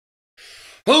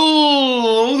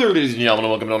Hello there, ladies and gentlemen,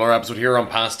 and welcome to another episode here on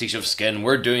PasticheofSkin.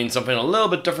 We're doing something a little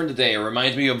bit different today. It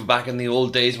reminds me of back in the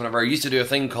old days whenever I used to do a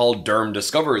thing called Derm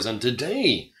Discovers, and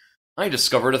today I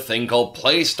discovered a thing called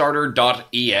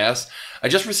Playstarter.es. I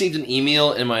just received an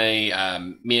email in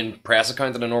my main press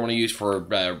account that I normally use for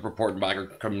reporting back or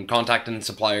contacting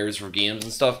suppliers for games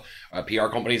and stuff, PR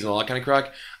companies and all that kind of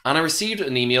crack, and I received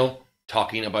an email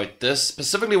talking about this,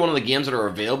 specifically one of the games that are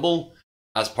available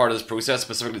as part of this process,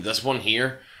 specifically this one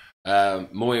here,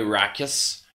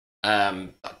 Moirakus. I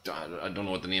don't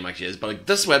know what the name actually is, but like,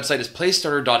 this website is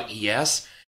Playstarter.es.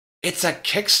 It's a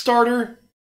Kickstarter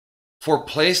for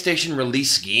PlayStation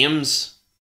release games,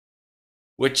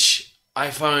 which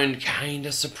I found kind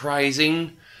of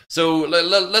surprising. So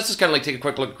let's just kind of like take a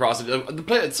quick look across it.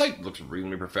 The site looks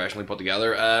really professionally put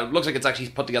together. Looks like it's actually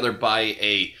put together by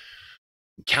a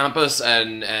campus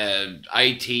and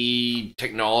IT,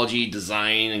 technology,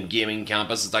 design, and gaming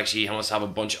campus. It's actually must have a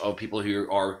bunch of people who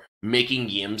are making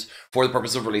games for the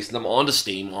purpose of releasing them onto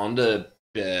Steam, onto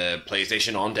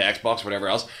PlayStation, onto Xbox, whatever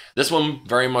else. This one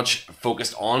very much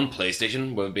focused on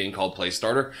PlayStation, with being called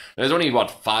Playstarter. Now, there's only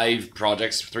what 5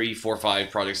 projects, 3, 4,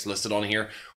 5 projects listed on here.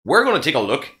 We're going to take a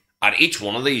look at each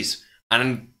one of these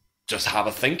and just have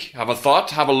a think, have a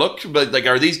thought, have a look. But like,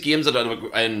 are these games that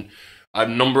are in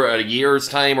a year's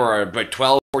time or about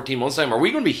 12, 14 months time, are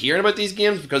we going to be hearing about these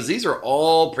games? Because these are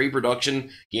all pre-production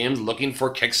games looking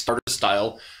for Kickstarter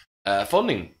style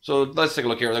funding. So let's take a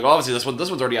look here. Like, obviously this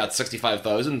one's already at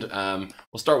 65,000. We'll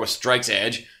start with Strike's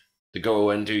Edge to go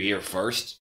into here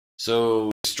first.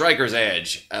 So Striker's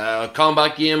Edge,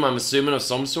 combat game, I'm assuming, of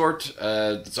some sort.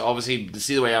 So obviously, to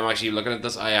see the way I'm actually looking at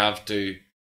this, I have to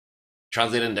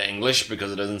translate it into English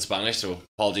because it is in Spanish, so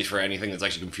apologies for anything that's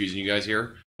actually confusing you guys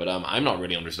here. But I'm not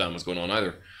really understanding what's going on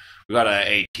either. We got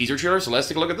a teaser trailer, so let's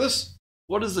take a look at this.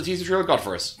 What does the teaser trailer got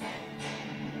for us?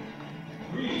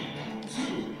 3,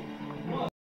 2, 1.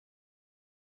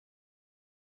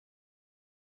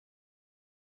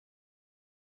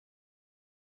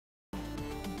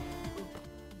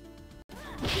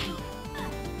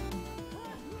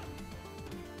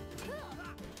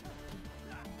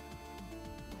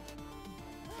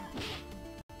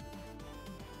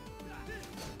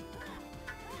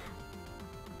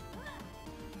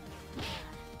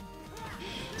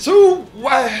 So,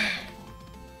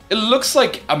 it looks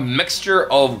like a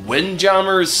mixture of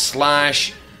Windjammers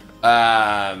slash,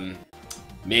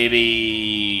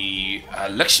 maybe a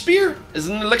Lich Spear?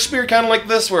 Isn't a Lich Spear kind of like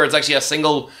this, where it's actually a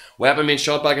single weapon being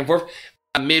shot back and forth?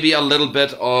 Maybe a little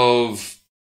bit of,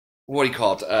 what do you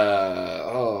call it?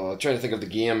 I'm trying to think of the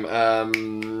game.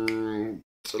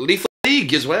 Lethal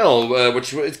League as well,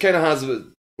 which it kind of has,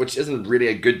 which isn't really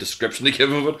a good description to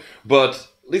give of it, but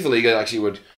Lethal League I actually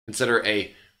would consider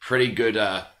a pretty good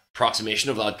approximation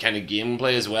of that kind of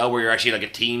gameplay as well, where you're actually like a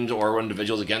team or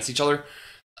individuals against each other.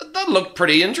 That looked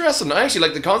pretty interesting. I actually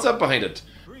like the concept behind it.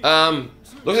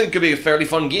 Looks like it could be a fairly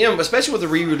fun game, especially with the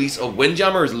re-release of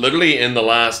Windjammers literally in the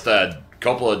last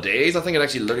couple of days. I think it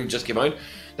actually literally just came out.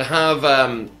 To have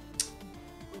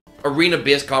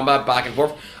arena-based combat back and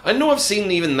forth. I know I've seen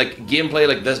even like gameplay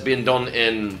like this being done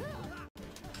in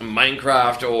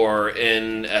Minecraft or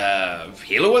in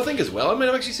Halo, I think, as well. I might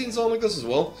have actually seen something like this as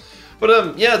well.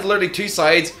 But yeah, it's literally 2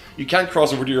 sides. You can't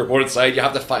cross over to your opponent's side. You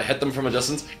have to hit them from a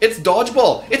distance. It's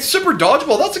dodgeball. It's super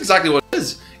dodgeball. That's exactly what it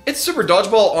is. It's super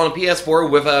dodgeball on a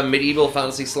PS4 with a medieval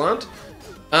fantasy slant.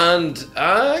 And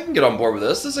I can get on board with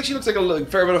this. This actually looks like a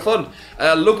fair bit of fun.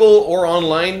 Local or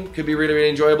online could be really, really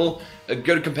enjoyable. A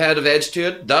good competitive edge to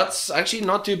it. That's actually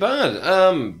not too bad.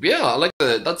 Yeah, I like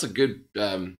that's a good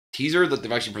teaser that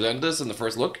they've actually presented this in the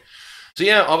first look. So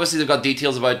yeah, obviously they've got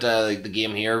details about the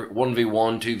game here.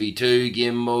 1v1, 2v2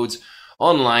 game modes,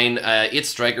 online, 8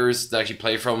 strikers that actually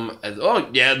play from. Oh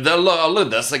yeah, look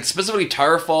at this. Like, specifically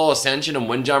Towerfall, Ascension, and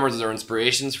Windjammers are their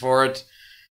inspirations for it.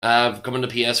 Coming to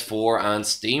PS4 and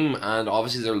Steam, and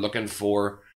obviously they're looking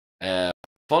for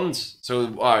funds. So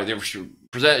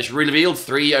they've revealed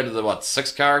 3 out of the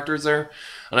 6 characters there.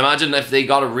 And I imagine if they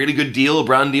got a really good deal, a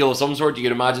brand deal of some sort, you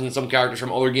could imagine some characters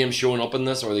from other games showing up in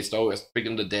this, or they still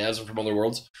speaking to devs from other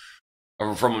worlds,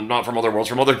 or not from other worlds,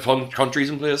 from other countries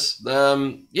and places.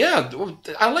 Yeah,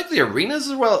 I like the arenas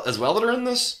as well that are in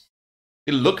this.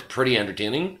 They look pretty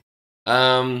entertaining.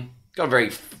 Got a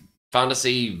very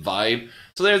fantasy vibe.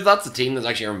 So that's the team that's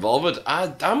actually involved with.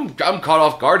 I'm caught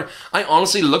off guard. I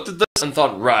honestly looked at this and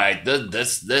thought, right,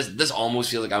 this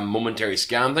almost feels like a momentary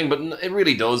scam thing, but it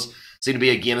really does seem to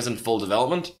be a game that's in full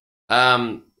development.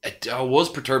 I was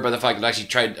perturbed by the fact that it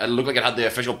actually it looked like it had the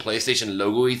official PlayStation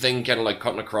logo-y thing kind of like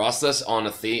cutting across this on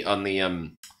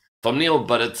the thumbnail,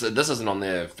 but this isn't on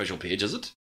the official page, is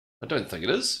it? I don't think it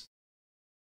is.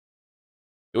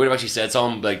 They would have actually said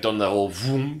something, like done the whole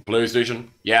vroom, PlayStation.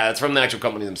 Yeah, it's from the actual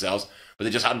company themselves, but they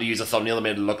just happened to use a thumbnail that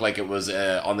made it look like it was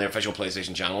on their official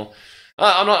PlayStation channel.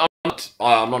 I'm not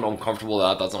uncomfortable with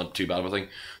that. That's not too bad of a thing.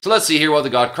 So let's see here what they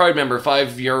got. Crowd member,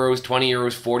 €5, 20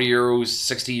 euros, 40 euros,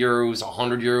 60 euros,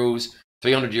 100 euros,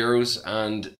 300 euros,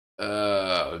 and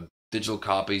digital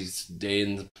copies day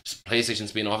in the PlayStation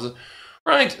Spain offices.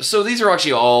 Right, so these are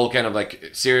actually all kind of like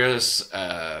serious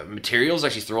materials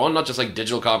actually thrown, not just like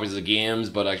digital copies of the games,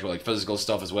 but actual like physical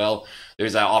stuff as well.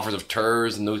 There's offers of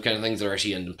tours and those kind of things that are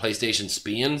actually in PlayStation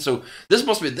Spain. So this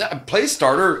must be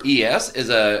Playstarter.es is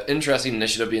an interesting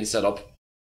initiative being set up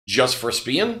just for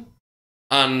Spain,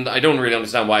 and I don't really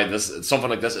understand why something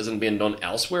like this isn't being done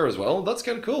elsewhere as well. That's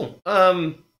kind of cool.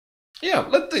 Yeah,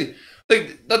 that's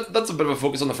a bit of a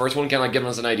focus on the first one, kind of giving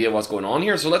us an idea of what's going on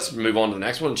here. So let's move on to the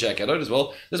next one and check it out as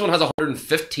well. This one has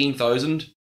 115,000.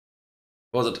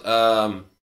 What was it? I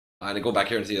had to go back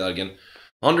here and see that again.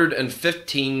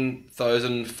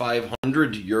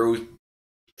 115,500 euros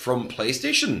from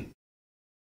PlayStation.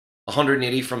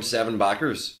 180 from 7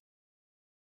 backers.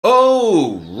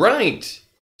 Oh, right.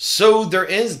 So there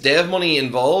is dev money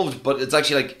involved, but it's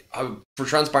actually like, for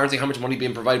transparency, how much money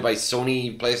being provided by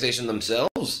Sony PlayStation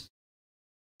themselves.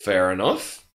 Fair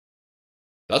enough.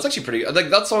 That's actually pretty,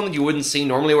 like, that's something you wouldn't see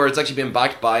normally, where it's actually being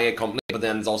backed by a company, but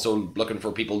then it's also looking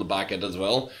for people to back it as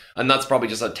well. And that's probably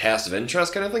just a test of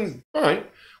interest kind of thing. Alright,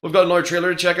 we've got another trailer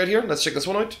to check out here. Let's check this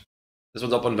one out. This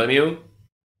one's up on Vimeo.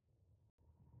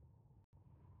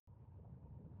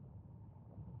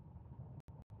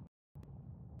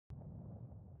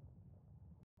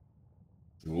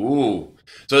 Ooh.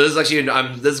 So this is actually,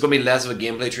 this is going to be less of a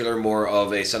gameplay trailer, more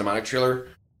of a cinematic trailer.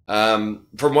 From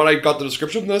what I got the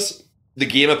description of this, the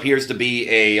game appears to be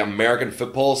a American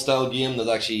football style game that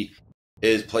actually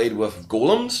is played with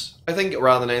golems, I think,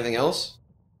 rather than anything else.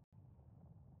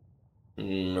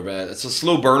 It's a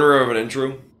slow burner of an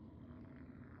intro.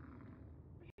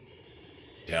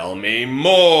 Tell me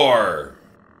more!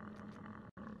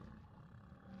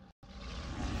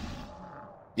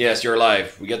 Yes, you're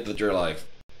alive. We get that you're alive.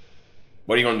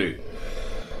 What are you gonna do?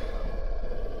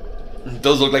 It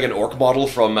does look like an orc model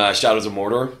from Shadows of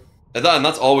Mordor. And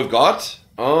that's all we've got?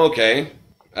 Okay.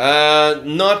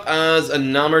 Not as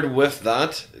enamored with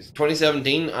that.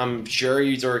 2017, I'm sure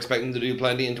you are expecting to do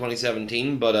plenty in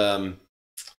 2017, but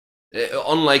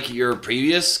unlike your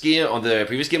previous game, or the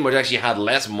previous game, which actually had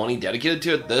less money dedicated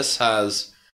to it, this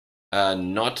has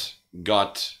not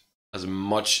got as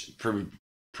much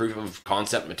proof of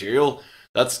concept material.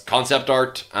 That's concept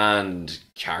art and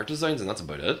character designs, and that's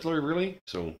about it, really.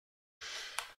 So,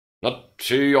 not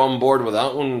too on board with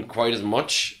that one quite as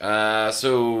much.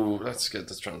 So, let's get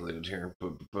this translated here.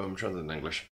 Boom, translated in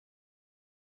English.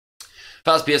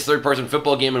 Fast-paced third-person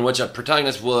football game in which a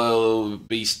protagonist will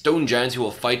be stone giants who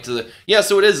will fight to the... Yeah,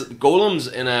 so it is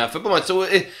golems in a football match. So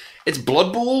it's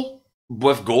Blood Bowl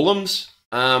with golems.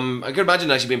 I could imagine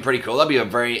it actually being pretty cool. That'd be a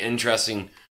very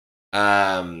interesting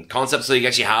concept. So you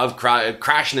actually have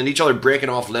crashing into each other, breaking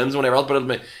off limbs, and whatever else.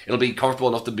 But it'll be comfortable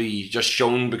enough to be just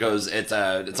shown, because it's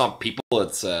not people.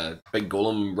 It's big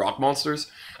golem rock monsters,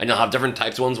 and you'll have different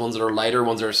types of ones that are lighter,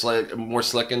 ones that are more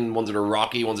slicking, ones that are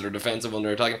rocky, ones that are defensive, ones that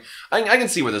are attacking. I can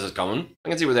see where this is coming. I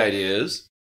can see where the idea is.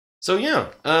 So yeah,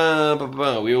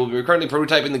 we're currently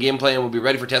prototyping the gameplay, and we'll be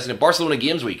ready for testing at Barcelona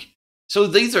Games Week. So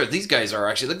these guys are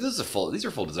actually, like, these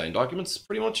are full design documents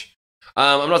pretty much.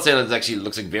 I'm not saying it actually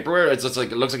looks like vaporware. It's just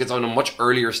like, it looks like it's on a much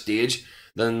earlier stage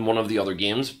than one of the other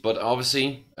games, but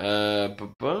obviously, oh,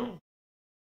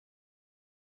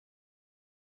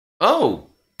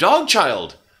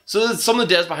 Dogchild. So some of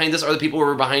the devs behind this are the people who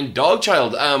were behind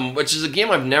Dogchild, which is a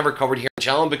game I've never covered here on the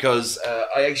channel, because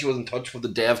I actually was in touch with the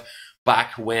dev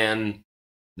back when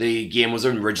the game was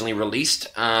originally released,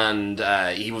 and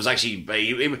he was actually,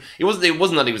 it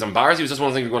wasn't that he was embarrassed. He was just one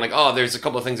of the things going like, oh, there's a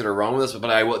couple of things that are wrong with this,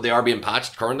 but they are being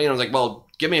patched currently. And I was like, well,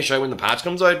 give me a shout when the patch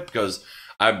comes out, because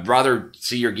I'd rather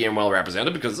see your game well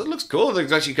represented, because it looks cool.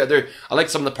 It's actually there. I like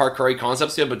some of the parkour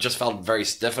concepts here, but just felt very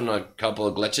stiff and a couple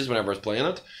of glitches whenever I was playing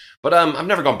it. But I've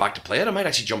never gone back to play it. I might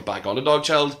actually jump back onto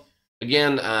Dogchild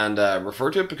again and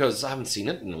refer to it, because I haven't seen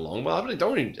it in a long while.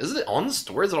 Is it on the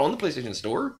store? Is it on the PlayStation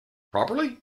Store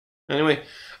properly? Anyway,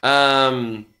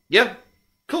 yeah,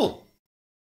 cool.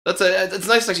 It's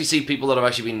nice to actually see people that I've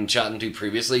actually been chatting to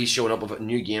previously showing up with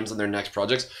new games on their next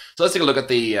projects. So let's take a look at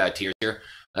the tiers here.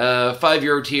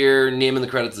 €5 tier, naming the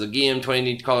credits of the game.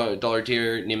 $20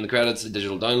 tier, naming the credits, a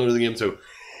digital download of the game. So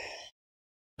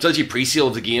it's actually pre-sale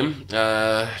of the game.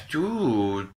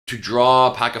 To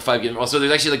draw a pack of 5 games. Also,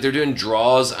 there's actually, like, they're doing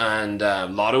draws and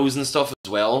lottos and stuff as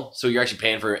well. So you're actually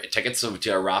paying for tickets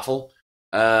to a raffle.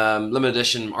 Limited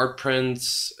edition art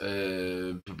prints,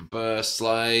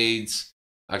 slides,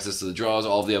 access to the draws,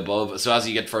 all of the above. So as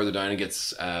you get further down, it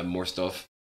gets more stuff.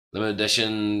 Limited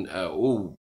edition.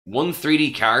 One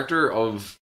 3D character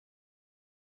of.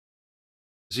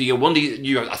 So you get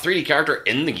you have a 3D character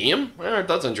in the game. Alright,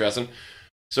 that's interesting.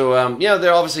 So yeah, they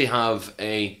obviously have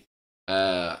a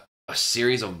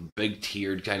series of big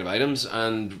tiered kind of items,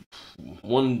 and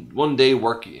one day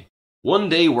working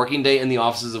day in the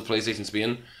offices of PlayStation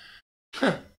Spain.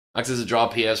 Access to draw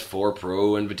PS4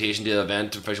 Pro, invitation to the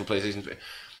event, official PlayStation Spain.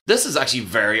 This is actually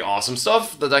very awesome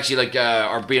stuff that actually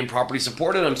are being properly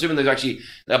supported. I'm assuming there's actually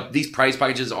these prize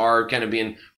packages are kind of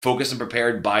being focused and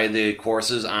prepared by the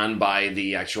courses and by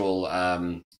the actual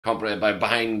company by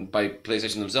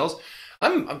PlayStation themselves.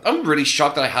 I'm really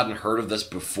shocked that I hadn't heard of this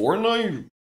before now,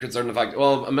 considering the fact,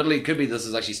 well, admittedly, it could be this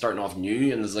is actually starting off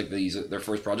new and this is like their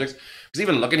first projects. Because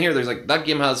even looking here, there's like that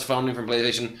game has funding from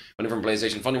PlayStation, funding from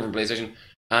PlayStation,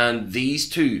 and these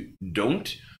two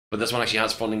don't. But this one actually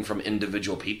has funding from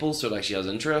individual people, so it actually has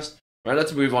interest. Right,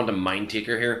 let's move on to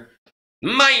Mindtaker here.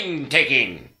 Mind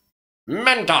taking!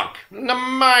 Mentok! The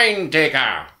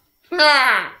Mindtaker!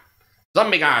 Ah!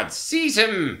 Zombie gods, seize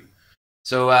him!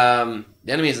 So,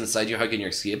 the enemy is inside you, how can you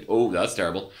escape? Oh, that's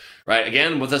terrible. Right,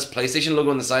 again, with this PlayStation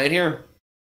logo on the side here.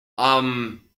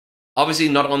 Obviously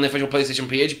not on the official PlayStation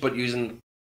page, but using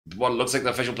what looks like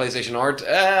the official PlayStation art.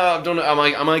 I don't know.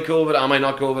 Am I cool with it? Am I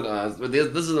not cool with it?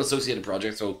 This is an associated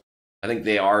project, so I think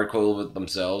they are cool with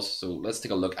themselves. So let's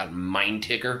take a look at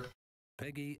Mindtaker.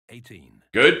 Peggy 18.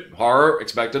 Good. Horror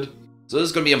expected. So this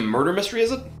is going to be a murder mystery,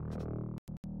 is it?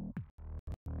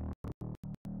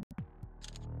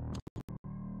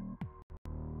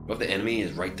 What if the enemy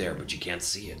is right there, but you can't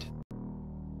see it?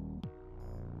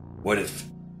 What if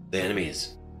the enemy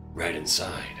is right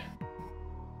inside?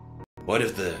 What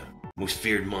if the most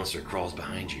feared monster crawls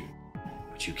behind you,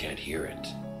 but you can't hear it?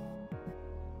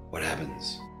 What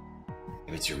happens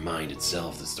if it's your mind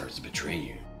itself that starts to betray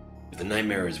you? If the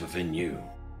nightmare is within you,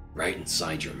 right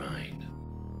inside your mind?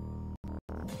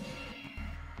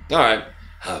 Alright,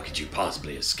 how could you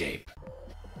possibly escape?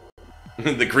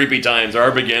 The creepy times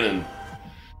are beginning.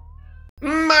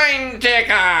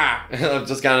 Mindtaker!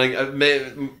 Just kind of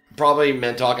probably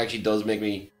Mentalk actually does make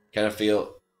me kind of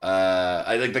feel.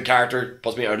 I think the character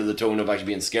puts me out of the tone of actually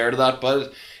being scared of that,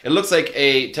 but it looks like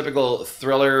a typical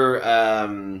thriller,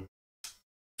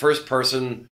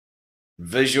 first-person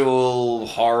visual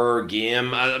horror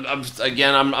game. I'm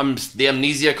the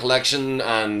Amnesia collection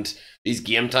and these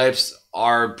game types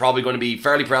are probably going to be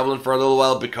fairly prevalent for a little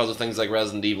while because of things like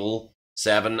Resident Evil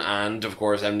 7 and of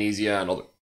course Amnesia and other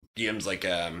games like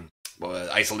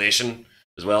Isolation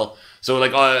as well. So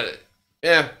like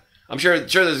yeah, I'm sure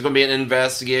there's going to be an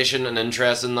investigation and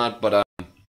interest in that, but I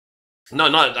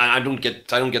don't get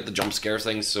the jump scare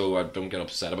things, so I don't get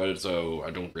upset about it. So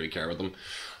I don't really care about them.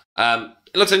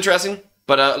 It looks interesting,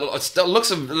 but it still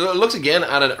looks again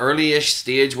at an early-ish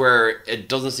stage where it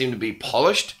doesn't seem to be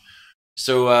polished.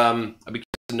 So I'd be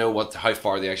curious to know how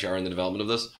far they actually are in the development of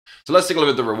this. So let's take a look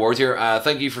at the rewards here.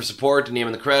 Thank you for support, name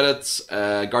in the credits,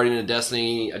 Guardian of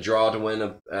Destiny, a draw to win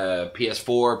a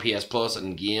PS4, PS Plus,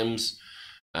 and games.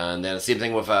 And then the same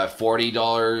thing with $40,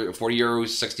 €40,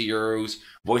 €60,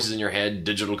 voices in your head,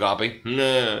 digital copy.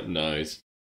 Nice.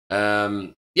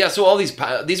 Yeah, so all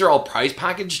these are all prize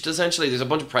packaged essentially. There's a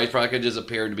bunch of prize packages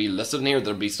appear to be listed in here.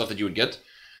 There'll be stuff that you would get.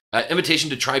 Invitation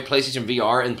to try PlayStation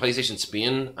VR in PlayStation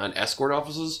Spain and escort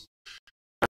offices.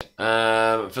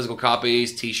 Physical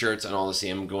copies, t-shirts, and all the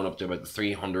same, going up to about the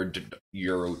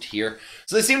 €300 tier.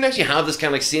 So they seem to actually have this kind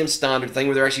of like same standard thing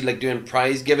where they're actually like doing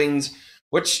prize givings,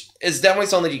 which is definitely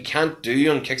something that you can't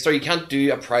do on Kickstarter. You can't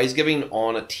do a prize giving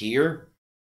on a tier.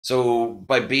 So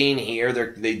by being here,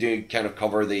 they do kind of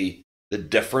cover the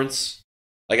difference.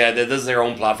 Like this is their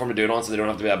own platform to do it on, so they don't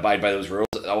have to abide by those rules.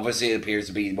 Obviously, it appears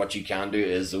to be what you can do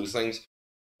is those things.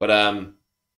 But I'm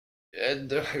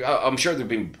sure there'll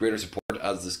be greater support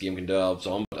as this game can develop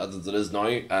on. But as it is now,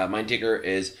 Mindtaker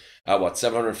is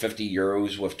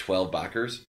 €750 with 12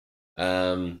 backers.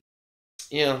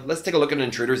 Yeah, let's take a look at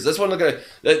Intruders. This one, look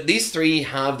at these three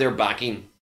have their backing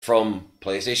from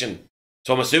PlayStation,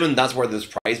 so I'm assuming that's where this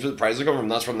prize are coming from.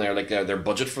 That's from their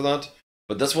budget for that.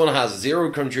 But this one has zero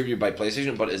contributed by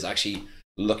PlayStation, but is actually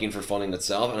looking for funding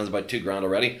itself, and it's about $2,000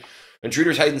 already.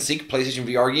 Intruders Hide and Seek PlayStation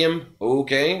VR game.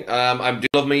 Okay, I do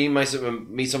love me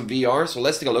some VR, so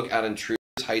let's take a look at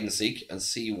Intruders Hide and Seek and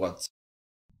see what's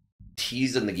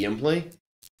teased in the gameplay.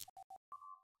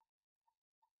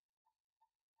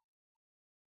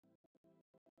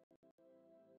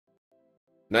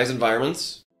 Nice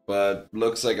environments, but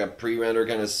looks like a pre-render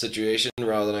kind of situation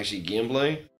rather than actually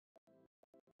gameplay.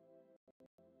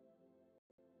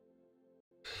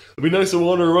 It'd be nice to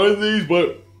wander around these,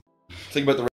 but think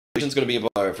about the resolution's going to be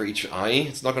about for each eye.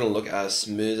 It's not going to look as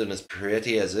smooth and as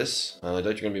pretty as this. And I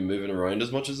doubt you're going to be moving around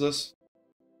as much as this.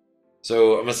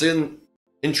 So I'm saying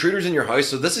intruders in your house.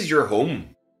 So this is your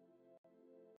home,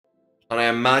 and I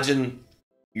imagine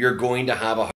you're going to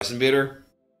have a house invader,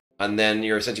 and then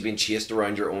you're essentially being chased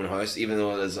around your own house, even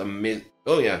though it is a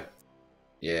oh yeah,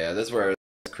 yeah. That's where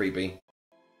it's creepy.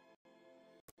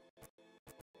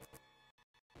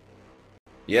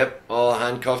 Yep, all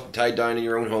handcuffed and tied down in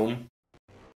your own home.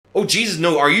 Oh Jesus,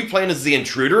 no, are you playing as the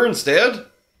intruder instead?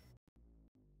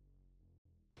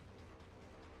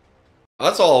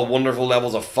 That's all wonderful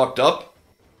levels of fucked up.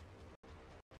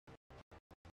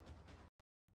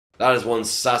 That is one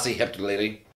sassy hipped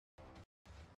lady.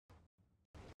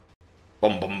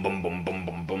 Bum bum bum bum bum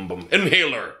bum bum bum.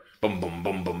 Inhaler! Bum bum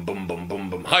bum bum bum bum bum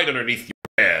bum. Hide underneath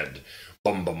your bed.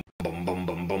 Bum bum bum bum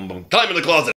bum bum bum. Climb in the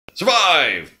closet!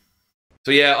 Survive! So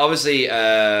yeah, obviously,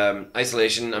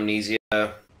 isolation, amnesia,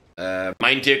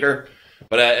 Mindtaker,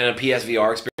 but in a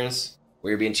PSVR experience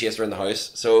where you're being chased around the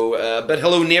house. So a bit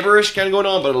Hello Neighbor-ish kind of going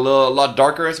on, but a lot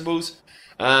darker, I suppose.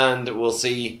 And we'll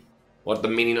see what the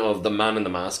meaning of the man in the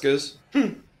mask is.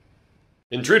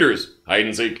 Intruders, hide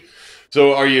and seek.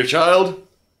 So are you a child?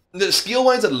 The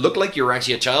skill-wise, it looked like you were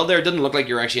actually a child there. It didn't look like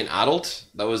you were actually an adult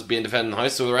that was being defended in the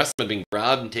house. So the rest of them had been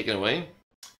grabbed and taken away.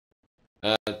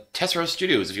 Tessera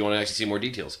Studios, if you want to actually see more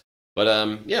details. But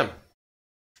yeah,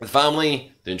 the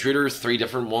family, the intruders, 3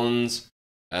 different ones.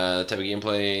 Type of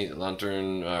gameplay,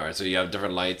 lantern. All right, so you have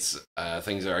different lights.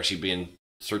 Things that are actually being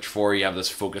searched for. You have this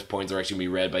focus points that are actually going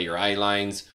to be read by your eye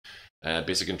lines.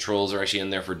 Basic controls are actually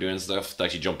in there for doing stuff to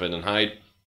actually jump in and hide.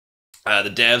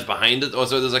 The devs behind it.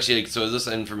 Also, there's actually so is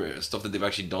this stuff that they've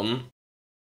actually done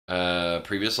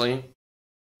previously.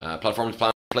 Platforms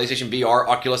plan PlayStation VR,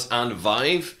 Oculus, and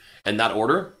Vive in that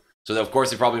order. So of course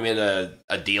they probably made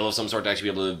a deal of some sort to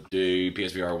actually be able to do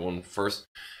PSVR 1 first.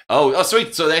 Oh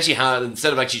sweet! So they actually had,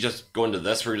 instead of actually just going to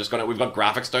this, we've got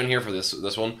graphics down here for this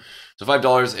one. So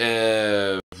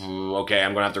 $5. Okay,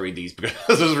 I'm gonna have to read these because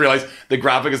I just realized the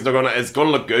graphic is it's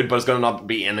gonna look good, but it's gonna not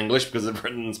be in English because it's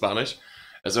written in Spanish.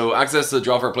 So access to the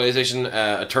draw for PlayStation,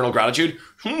 Eternal Gratitude.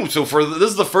 So this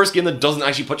is the first game that doesn't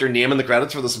actually put your name in the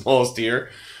credits for the smallest tier.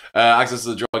 Access to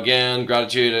the draw again,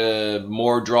 Gratitude,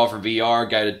 more draw for VR,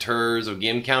 guided tours of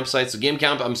game campsites. So game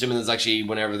camp, I'm assuming is actually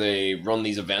whenever they run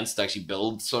these events to actually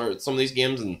build some of these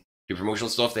games and do promotional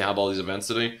stuff, they have all these events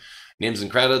to do. Names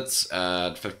and credits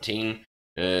at 15.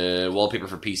 Wallpaper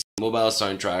for PC, mobile,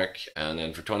 soundtrack, and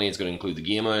then for 20 it's going to include the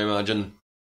game, I imagine.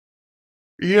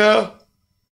 Yeah.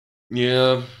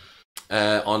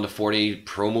 On the 40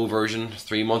 promo version,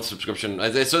 3-month subscription.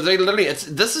 So they literally,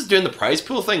 this is doing the prize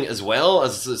pool thing as well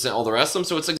as all the rest of them.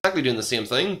 So it's exactly doing the same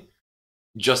thing,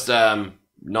 just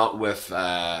not with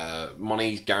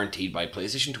money guaranteed by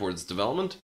PlayStation towards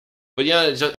development. But yeah,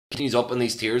 it just continues up in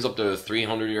these tiers up to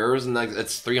 €300, and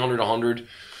it's 300, 100.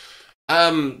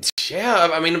 Yeah,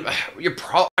 I mean,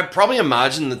 I probably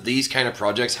imagine that these kind of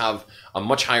projects have a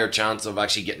much higher chance of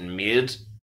actually getting made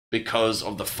because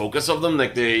of the focus of them.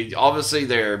 Like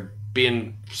they're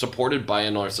being supported by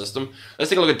another system. Let's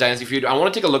take a look at Dynasty Feud. I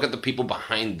want to take a look at the people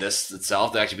behind this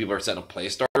itself. That actually people are setting up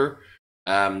Playstarter.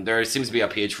 There seems to be a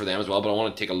page for them as well, but I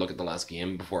want to take a look at the last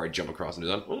game before I jump across and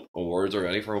do that. Oh, awards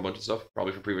already for a whole bunch of stuff,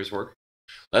 probably for previous work.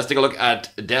 Let's take a look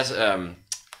at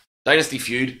Dynasty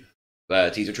Feud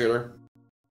teaser trailer.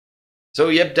 So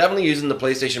yep, definitely using the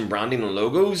PlayStation branding and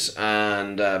logos,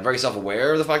 and very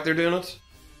self-aware of the fact they're doing it.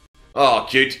 Oh,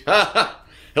 cute.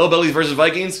 Hillbillies versus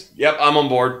Vikings? Yep, I'm on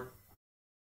board.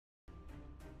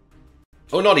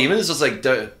 Oh, not even? It's just like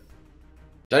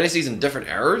Dynasties in different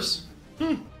eras?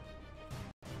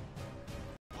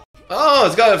 Oh,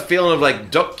 it's got a feeling of like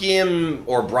Duck Game,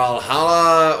 or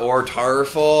Brawlhalla, or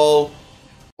Towerfall,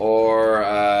 or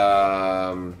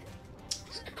a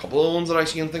couple of ones that I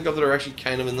actually can think of that are actually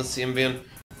kind of in the same vein.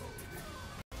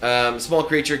 Small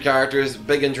creature characters,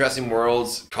 big interesting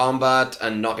worlds, combat,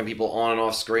 and knocking people on and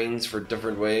off screens for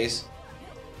different ways.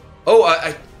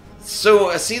 Oh, so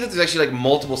I see that there's actually like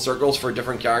multiple circles for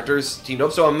different characters teamed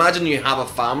up. So imagine you have a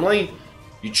family,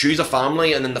 you choose a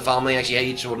family, and then the family actually,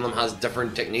 each one of them has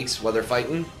different techniques while they're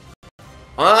fighting.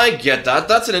 I get that.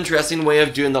 That's an interesting way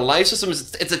of doing the life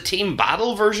systems. It's a team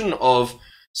battle version of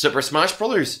Super Smash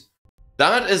Brothers.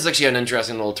 That is actually an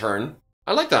interesting little turn.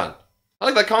 I like that. I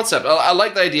like that concept. I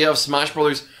like the idea of Smash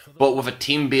Brothers, but with a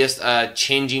team-based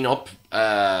changing up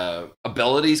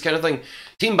abilities kind of thing.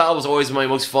 Team Battle was always my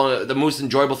most fun, the most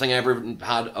enjoyable thing I ever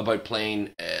had about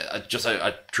playing just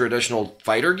a traditional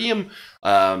fighter game.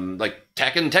 Like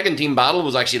Tekken Team Battle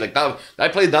was actually like that. I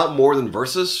played that more than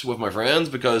Versus with my friends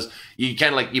because you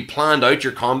kind of like you planned out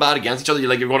your combat against each other.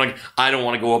 You're going like, I don't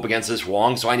want to go up against this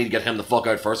Wong, so I need to get him the fuck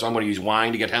out first. So I'm going to use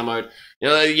Wang to get him out. You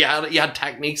know, you had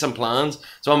techniques and plans.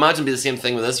 So I imagine it'd be the same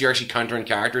thing with this. You're actually countering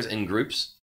characters in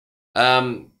groups.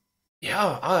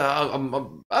 Yeah, I'm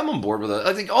on board with it.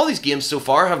 I think all these games so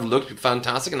far have looked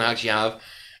fantastic and actually have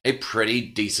a pretty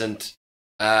decent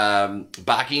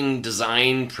backing,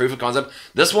 design, proof of concept.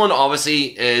 This one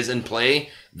obviously is in play.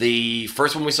 The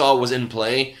first one we saw was in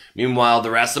play. Meanwhile, the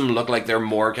rest of them look like they're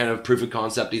more kind of proof of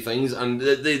concept-y things. And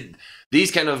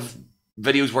these kind of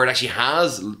videos where it actually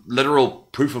has literal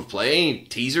proof of play,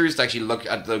 teasers to actually look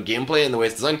at the gameplay and the way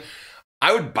it's designed,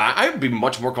 I would be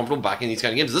much more comfortable backing these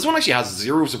kind of games. This one actually has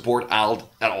zero support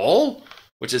at all,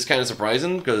 which is kind of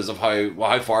surprising because of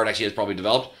how far it actually has probably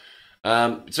developed.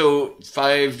 So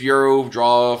 €5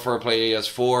 draw for a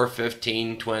PS4,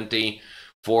 15, 20,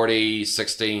 40,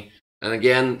 60. And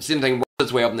again, same thing, works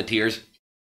its way up in the tiers.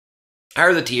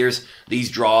 Higher the tiers, these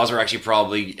draws are actually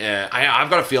probably, I've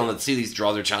got a feeling that, see these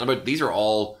draws they're chatting about, these are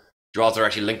all draws that are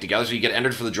actually linked together. So you get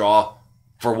entered for the draw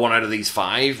for one out of these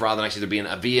 5, rather than actually there being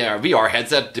a VR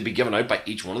headset to be given out by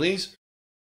each one of these.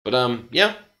 But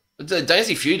yeah, the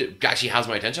Dynasty Feud actually has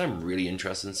my attention. I'm really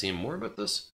interested in seeing more about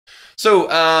this. So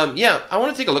yeah, I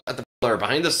want to take a look at the people that are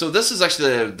behind this. So this is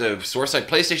actually the source site,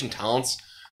 PlayStation Talents,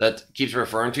 that keeps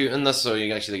referring to in this. So you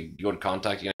can actually go to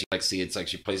contact, you can actually see it's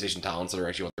actually PlayStation Talents that are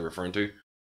actually what they're referring to.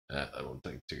 I won't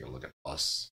take a look at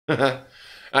us.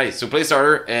 Alright, so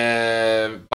Playstarter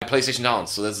by PlayStation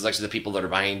Talents. So this is actually the people that are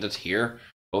behind it here.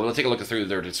 But we'll take a look through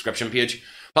their description page.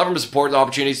 Platform to support the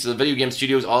opportunities to the video game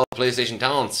studios, all PlayStation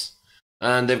Talents.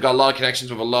 And they've got a lot of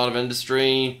connections with a lot of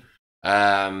industry,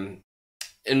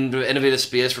 innovative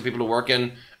space for people to work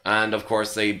in, and of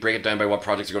course they break it down by what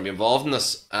projects are going to be involved in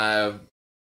this.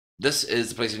 This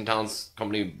is the PlayStation Talents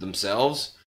company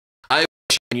themselves. I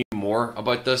wish I knew more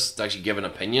about this to actually give an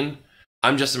opinion.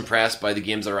 I'm just impressed by the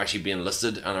games that are actually being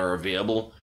listed and are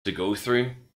available to go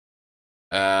through.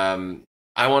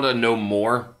 I want to know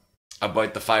more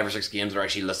about the 5 or 6 games that are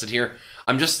actually listed here.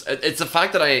 It's the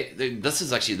fact that this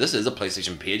is a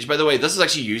PlayStation page, by the way. This is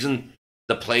actually using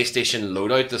the PlayStation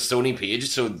loadout, the Sony page.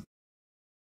 So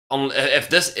if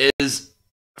this is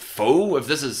faux, if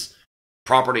this is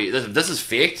property, if this is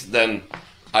faked, then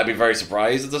I'd be very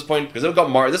surprised at this point, because this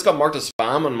got marked as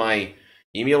spam on my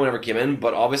email whenever it came in,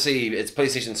 but obviously it's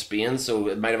PlayStation Spain, so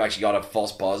it might have actually got a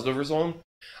false positive or something.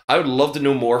 I would love to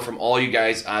know more from all you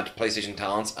guys at PlayStation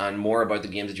Talents and more about the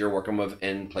games that you're working with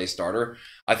in PlayStarter.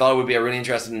 I thought it would be a really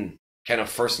interesting kind of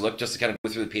first look just to kind of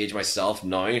go through the page myself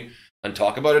now and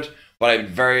talk about it, but I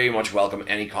very much welcome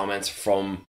any comments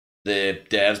from the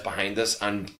devs behind this,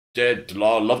 and I'd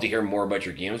love to hear more about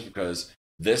your games, because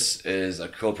this is a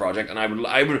cool project, and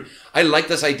I like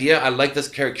this idea. I like this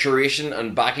curation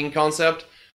and backing concept.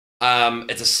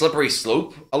 It's a slippery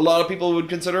slope, a lot of people would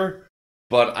consider,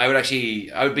 but I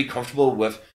would be comfortable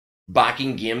with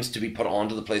backing games to be put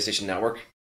onto the PlayStation Network,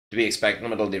 to be expecting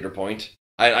them at a later point.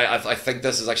 I think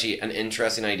this is actually an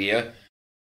interesting idea.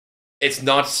 It's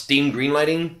not Steam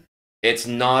greenlighting. It's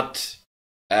not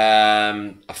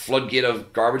a floodgate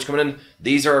of garbage coming in.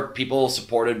 These are people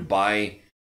supported by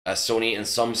Sony in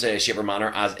some shape or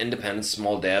manner as independent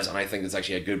small devs, and I think it's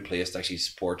actually a good place to actually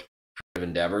support creative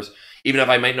endeavors. Even if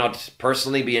I might not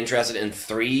personally be interested in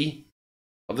 3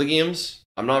 of the games.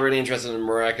 I'm not really interested in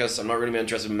Maracas. I'm not really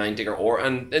interested in Mindtaker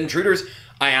and Intruders.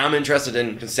 I am interested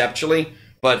in conceptually,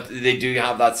 but they do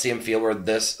have that same feel where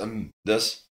this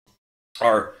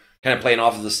are kind of playing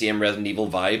off of the same Resident Evil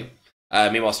vibe.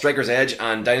 Meanwhile, Striker's Edge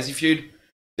and Dynasty Feud,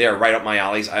 they are right up my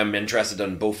alleys. I'm interested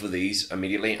in both of these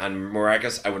immediately. And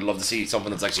Maracas, I would love to see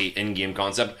something that's actually in-game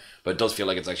concept, but it does feel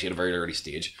like it's actually at a very early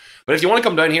stage. But if you want to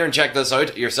come down here and check this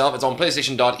out yourself, it's on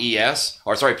PlayStation.es,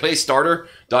 or sorry,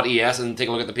 Playstarter.es, and take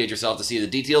a look at the page yourself to see the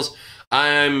details.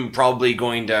 I'm probably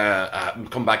going to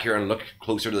come back here and look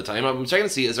closer to the time. I'm checking to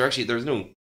see,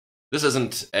 this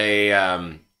isn't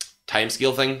a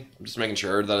timescale thing. I'm just making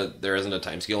sure that there isn't a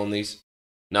timescale on these.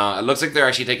 No, it looks like they're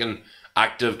actually taking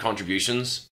active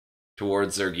contributions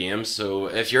towards their games. So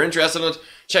if you're interested in it,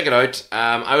 check it out.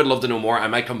 I would love to know more. I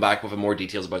might come back with more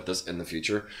details about this in the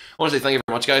future. I want to say thank you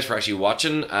very much, guys, for actually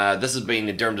watching. This has been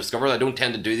a Durham Discovered. I don't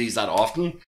tend to do these that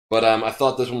often, but I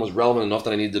thought this one was relevant enough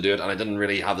that I needed to do it, and I didn't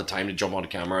really have the time to jump onto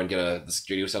camera and get the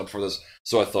studio set up for this,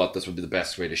 so I thought this would be the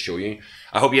best way to show you.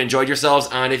 I hope you enjoyed yourselves,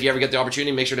 and if you ever get the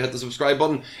opportunity, make sure to hit the subscribe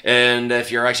button, and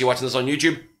if you're actually watching this on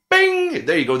YouTube, Bing!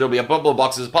 There you go. There'll be a couple of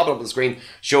boxes popping up on the screen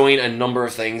showing a number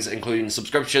of things, including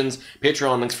subscriptions,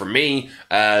 Patreon links for me,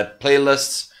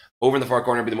 playlists. Over in the far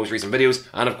corner will be the most recent videos,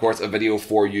 and of course a video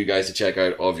for you guys to check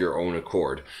out of your own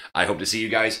accord. I hope to see you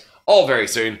guys all very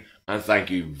soon, and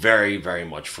thank you very, very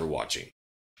much for watching.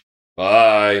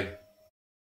 Bye!